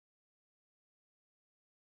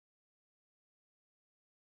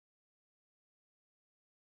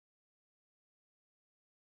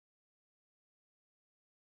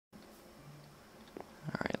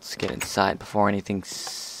let's get inside before anything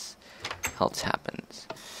else happens.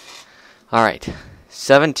 Alright,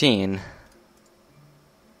 17.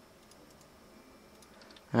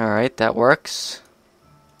 Alright, that works.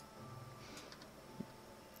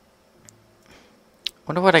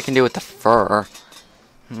 Wonder what I can do with the fur.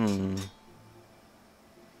 No.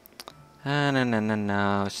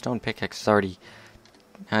 Stone pickaxe is already...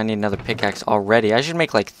 I need another pickaxe already. I should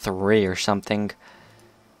make like 3 or something.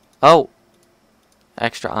 Oh!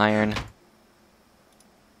 Extra iron.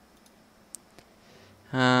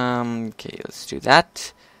 Okay, let's do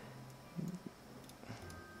that.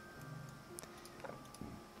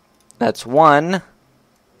 That's 1.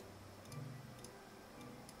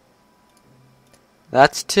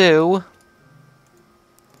 That's 2.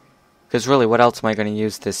 Because really, what else am I going to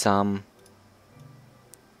use this,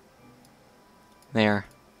 there.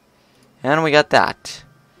 And we got that.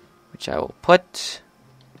 Which I will put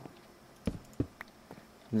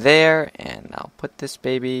there. And I'll put this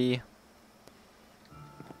baby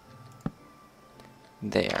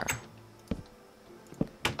there.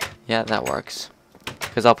 Yeah, that works.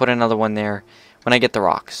 Because I'll put another one there when I get the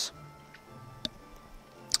rocks.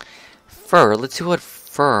 Fur. Let's see what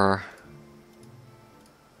fur...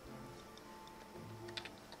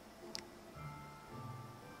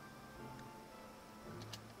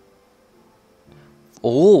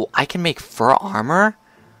 Oh, I can make fur armor?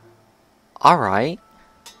 Alright.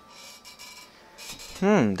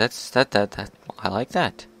 That I like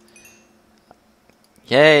that.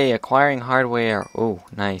 Yay, acquiring hardware. Oh,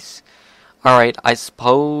 nice. Alright, I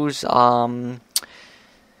suppose,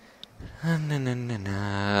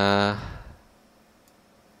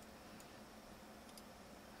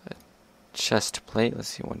 chest plate, let's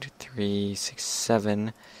see, 1, 2, 3, 6,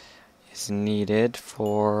 7 is needed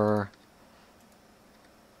for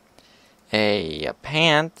a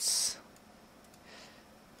pants.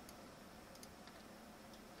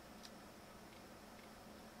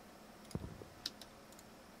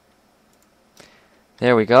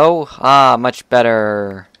 There we go. Ah, much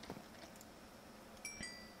better.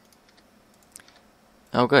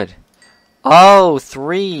 Oh, good. Oh,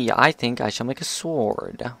 3. I think I shall make a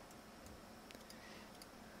sword.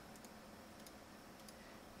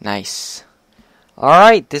 Nice.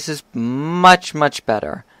 Alright, this is much, much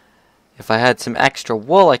better. If I had some extra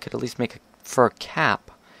wool, I could at least make a fur cap.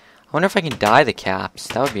 I wonder if I can dye the caps.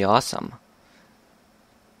 That would be awesome.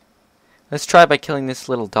 Let's try by killing this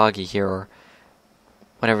little doggy here, or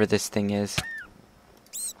whatever this thing is.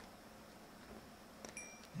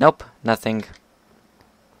 Nope, nothing.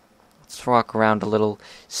 Let's walk around a little,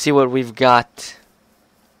 see what we've got.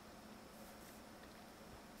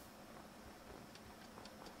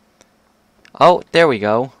 Oh, there we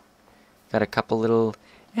go. Got a couple little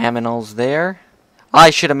aminals there. I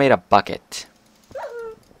should have made a bucket.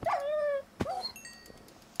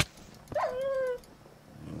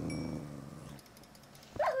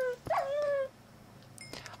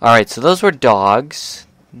 Alright, so those were dogs.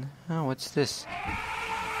 Oh, what's this?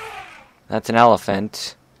 That's an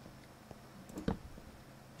elephant.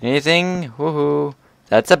 Anything? Woohoo.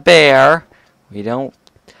 That's a bear. We don't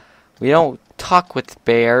talk with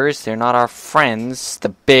bears. They're not our friends. The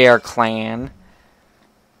Bear Clan.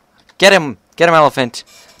 Get him! Get him, elephant!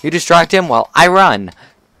 You distract him while I run!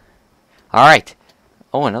 Alright.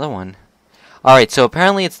 Oh, another one. Alright, so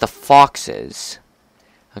apparently it's the foxes.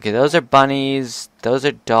 Okay, those are bunnies. Those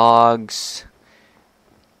are dogs.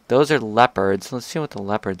 Those are leopards. Let's see what the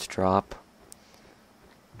leopards drop.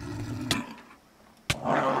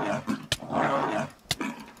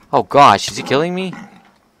 Oh gosh, is he killing me?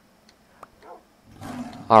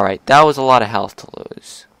 Alright, that was a lot of health to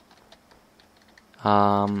lose.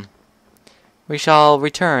 We shall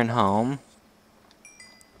return home.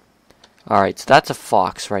 Alright, so that's a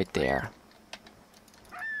fox right there.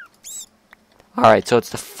 Alright, so it's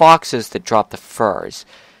the foxes that drop the furs.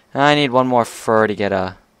 I need one more fur to get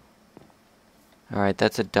a... Alright,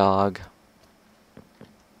 that's a dog.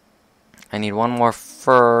 I need one more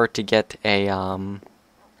fur to get a,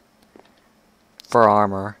 fur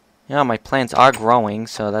armor. Yeah, my plants are growing,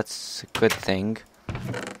 so that's a good thing.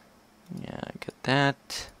 Yeah, get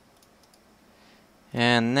that.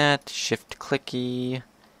 And that. Shift clicky.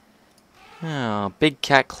 Oh, big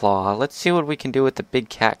cat claw. Let's see what we can do with the big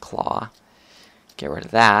cat claw. Get rid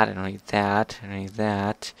of that. I don't need that. I don't need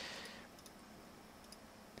that.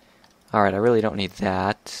 Alright, I really don't need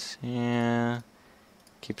that. Yeah.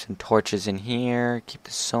 Keep some torches in here. Keep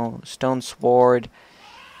the stone sword.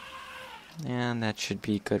 And that should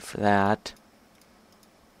be good for that.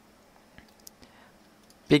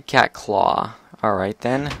 Big cat claw. Alright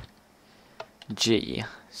then. G.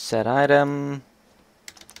 Set item.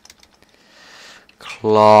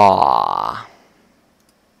 claw.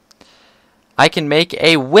 I can make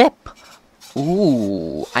a whip.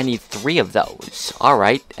 Ooh, I need 3 of those.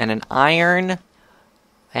 Alright, and an iron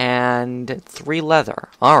and 3 leather.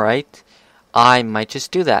 Alright, I might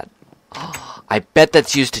just do that. I bet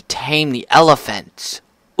that's used to tame the elephants.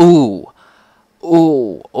 Ooh,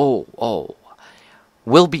 ooh, oh, oh.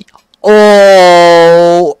 Will be...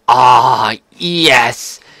 Oh! Ah,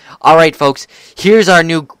 yes! Alright, folks, here's our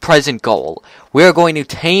new present goal. We're going to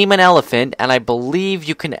tame an elephant, and I believe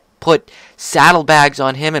you can put saddlebags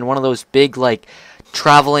on him and one of those big, like,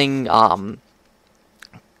 traveling,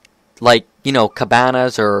 like, you know,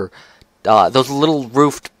 cabanas or those little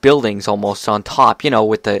roofed buildings almost on top, you know,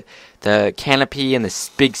 with the canopy and the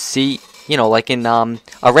big seat, you know, like in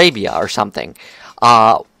Arabia or something.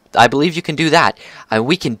 I believe you can do that. And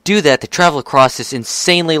we can do that to travel across this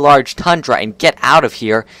insanely large tundra and get out of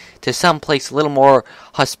here to someplace a little more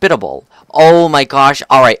hospitable. Oh my gosh.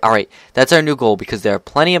 Alright, alright. That's our new goal because there are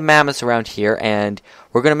plenty of mammoths around here and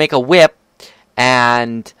we're going to make a whip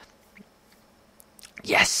and...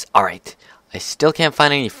 Yes, alright. I still can't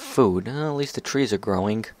find any food. At least the trees are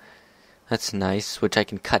growing. That's nice, which I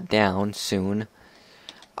can cut down soon.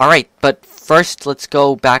 Alright, but first let's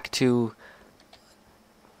go back to...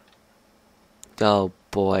 Oh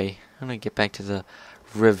boy. I'm going to get back to the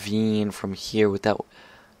ravine from here without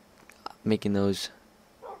making those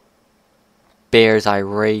bears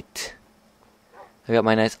irate. I got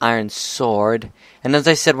my nice iron sword. And as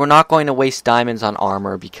I said, we're not going to waste diamonds on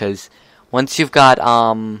armor because once you've got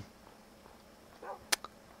iron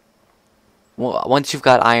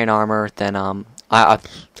armor, then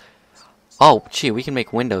oh, gee, we can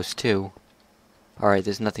make windows too. Alright,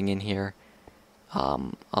 there's nothing in here.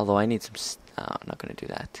 Although I need some... I'm not going to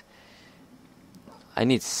do that. I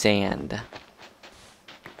need sand.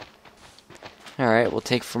 Alright, we'll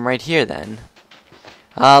take from right here then.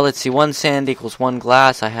 Let's see. 1 sand equals 1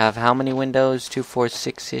 glass. I have how many windows? 2, 4,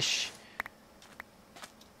 6-ish.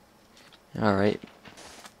 Alright.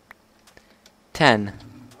 10.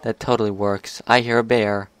 That totally works. I hear a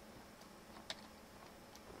bear.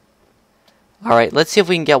 Alright, let's see if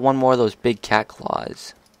we can get one more of those big cat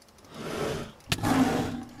claws.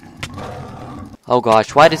 Oh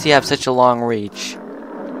gosh, why does he have such a long reach?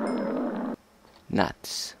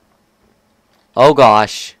 Nuts. Oh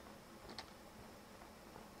gosh.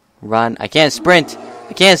 Run. I can't sprint.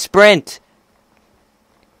 I can't sprint.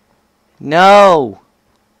 No.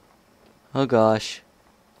 Oh gosh.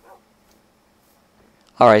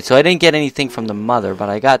 Alright, so I didn't get anything from the mother, but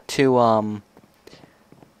I got 2 from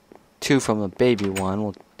the baby one.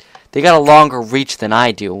 Well, they got a longer reach than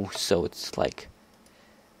I do, so it's like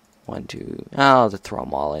 1, 2. Oh, I'll just throw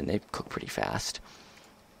them all in. They cook pretty fast.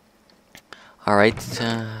 Alright.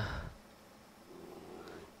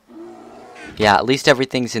 Yeah, at least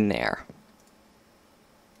everything's in there.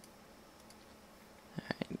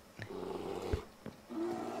 Alright.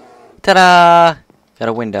 Ta-da! Got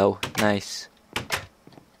a window. Nice.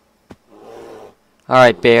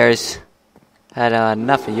 Alright, bears. Had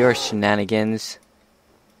enough of your shenanigans.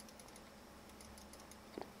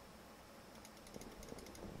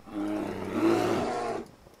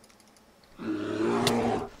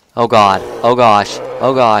 Oh god. Oh gosh.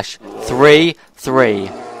 Oh gosh. 3, 3.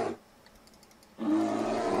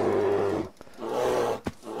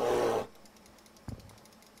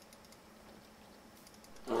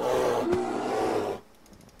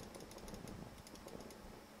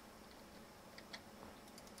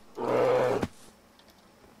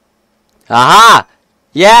 Aha!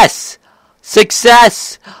 Yes!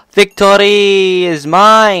 Success! Victory is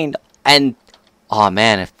mine! And, oh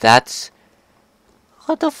man, if that's...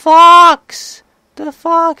 Oh, the fox! The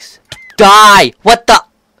fox! Die! What the...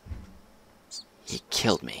 He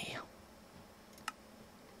killed me.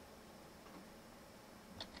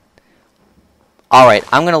 Alright,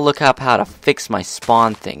 I'm gonna look up how to fix my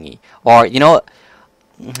spawn thingy. Or, you know what?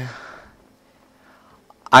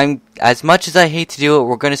 As much as I hate to do it,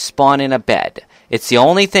 we're gonna spawn in a bed. It's the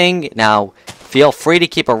only thing. Now, feel free to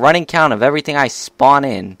keep a running count of everything I spawn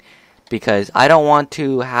in, because I don't want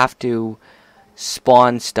to have to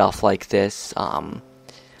spawn stuff like this. You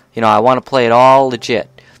know, I want to play it all legit.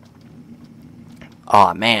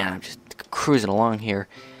 Oh man, I'm just cruising along here.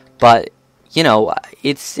 But, you know,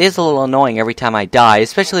 it's a little annoying every time I die,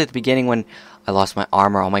 especially at the beginning when I lost my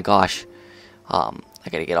armor. Oh my gosh. I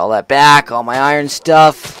gotta get all that back, all my iron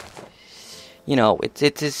stuff. You know, it's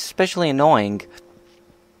especially annoying.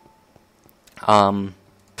 Plant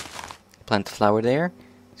the flower there.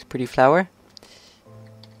 It's a pretty flower.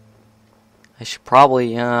 I should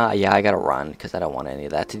probably, yeah, I gotta run, because I don't want any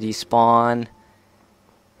of that to despawn.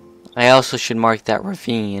 I also should mark that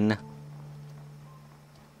ravine.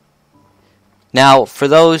 Now, for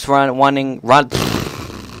those for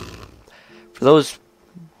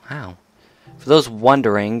those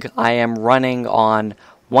wondering, I am running on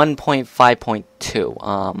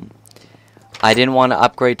 1.5.2. I didn't want to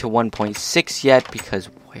upgrade to 1.6 yet because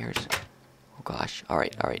oh gosh. All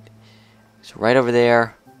right. So right over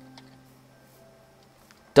there.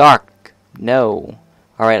 Dark. No.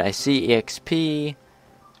 All right, I see EXP.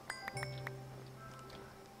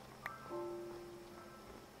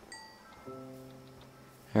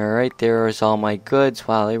 Alright, there's all my goods.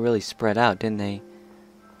 Wow, they really spread out, didn't they?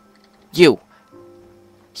 You!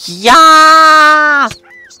 Yeah!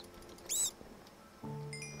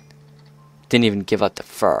 Didn't even give up the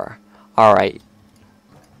fur. Alright.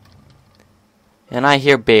 And I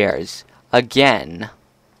hear bears. Again.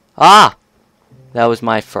 Ah! That was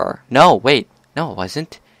my fur. No, wait. No, it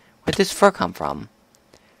wasn't. Where'd this fur come from?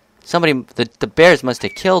 Somebody... The bears must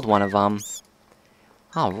have killed one of them.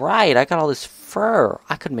 Alright, I got all this fur.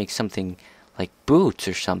 I could make something like boots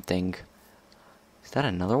or something. Is that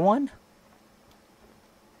another one?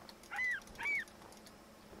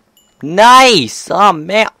 Nice! Oh,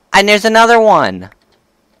 man. And there's another one.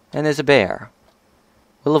 And there's a bear.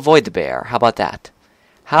 We'll avoid the bear. How about that?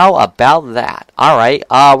 How about that? Alright,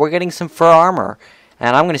 we're getting some fur armor.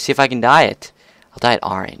 And I'm going to see if I can dye it. I'll dye it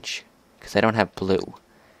orange. Because I don't have blue.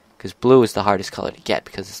 Because blue is the hardest color to get.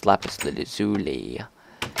 Because it's lapis lazuli.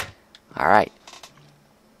 Alright.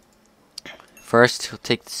 First, we'll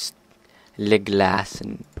take this glass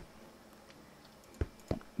and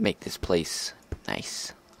make this place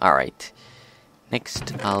nice. Alright.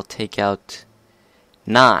 Next, I'll take out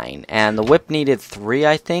 9. And the whip needed 3,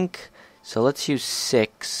 I think. So let's use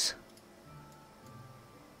 6.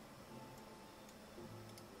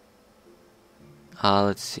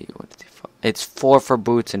 Let's see. It's 4 for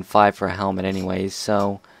boots and 5 for a helmet anyways,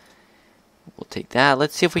 so... We'll take that.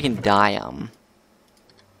 Let's see if we can dye them.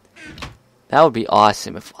 That would be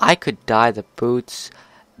awesome. If I could dye the boots.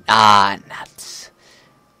 Ah, nuts.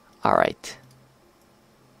 Alright.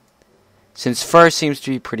 Since fur seems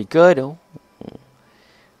to be pretty good. Oh,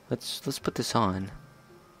 let's put this on.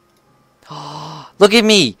 Oh, look at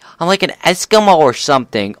me. I'm like an Eskimo or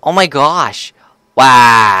something. Oh my gosh.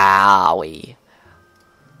 Wowie.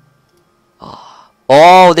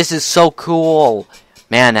 Oh, this is so cool.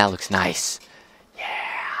 Man, that looks nice.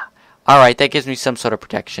 Yeah. Alright, that gives me some sort of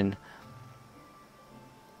protection.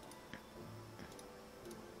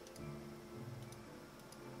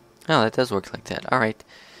 Oh, that does work like that. Alright.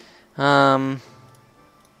 Nice,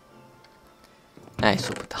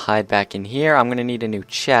 we'll put the hide back in here. I'm gonna need a new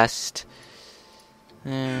chest.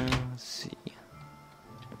 Let's see.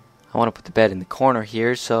 I want to put the bed in the corner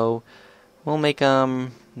here, so we'll make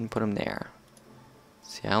and put them there.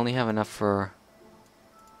 See, I only have enough for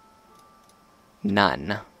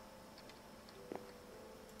none.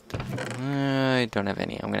 I don't have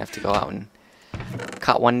any. I'm gonna have to go out and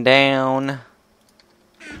cut one down.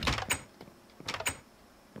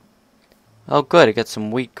 Oh good, I got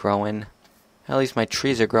some wheat growing. At least my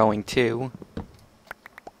trees are growing too.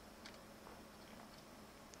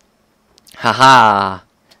 Haha!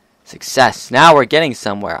 Success. Now we're getting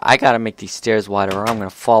somewhere. I gotta make these stairs wider or I'm gonna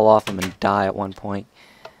fall off them and die at one point.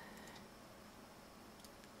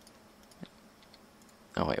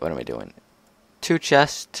 Oh wait, what am I doing? 2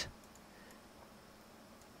 chests.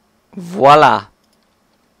 Voila!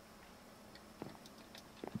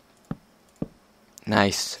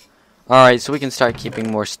 Nice. Alright, so we can start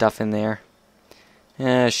keeping more stuff in there.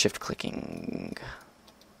 Shift clicking.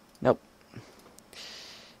 Nope.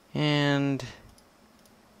 And...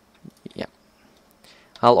 yep.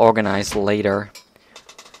 I'll organize later.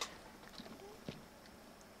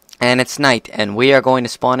 And it's night, and we are going to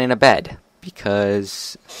spawn in a bed.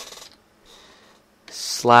 Because...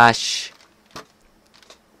 /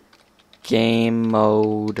 game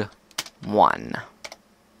mode 1.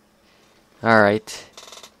 Alright.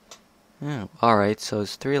 Oh, alright, so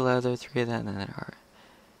it's 3 leather, 3 of that, and that. Alright.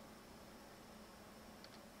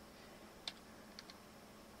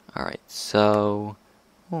 Alright, so...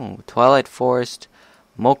 ooh, Twilight Forest.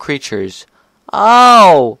 More creatures.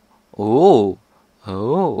 Oh! Ooh.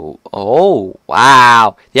 Oh. Oh.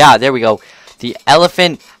 Wow. Yeah, there we go. The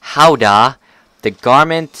elephant howdah, the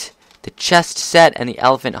garment, the chest set, and the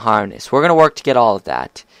elephant harness. We're going to work to get all of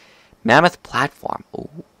that. Mammoth platform.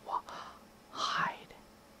 Ooh. Hide.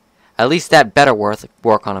 At least that better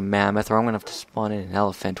work on a mammoth, or I'm going to have to spawn in an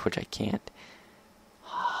elephant, which I can't.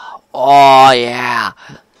 Oh, yeah.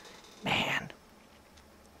 Man.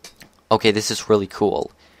 Okay, this is really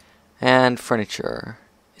cool. And furniture.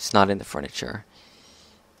 It's not in the furniture.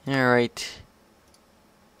 Alright.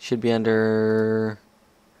 Should be under...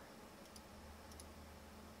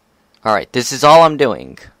 Alright, this is all I'm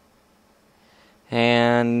doing.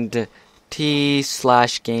 And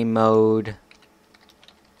T/game mode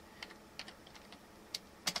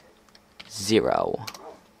 0.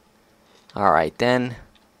 Alright then.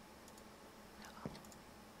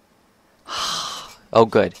 Oh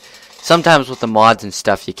good. Sometimes with the mods and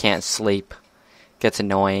stuff you can't sleep. Gets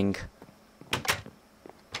annoying.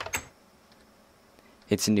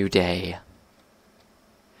 It's a new day.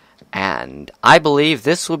 And I believe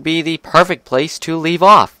this would be the perfect place to leave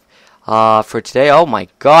off. For today. Oh my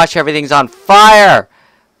gosh, everything's on fire!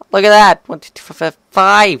 Look at that! 1, 2, 3, 4,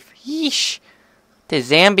 5. Yeesh! The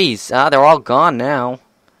zombies. They're all gone now.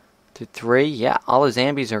 2, 3. Yeah, all the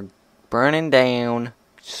zombies are burning down.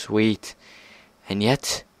 Sweet. And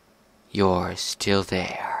yet, you're still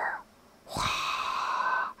there.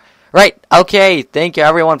 Right, okay. Thank you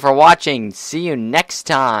everyone for watching. See you next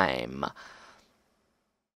time.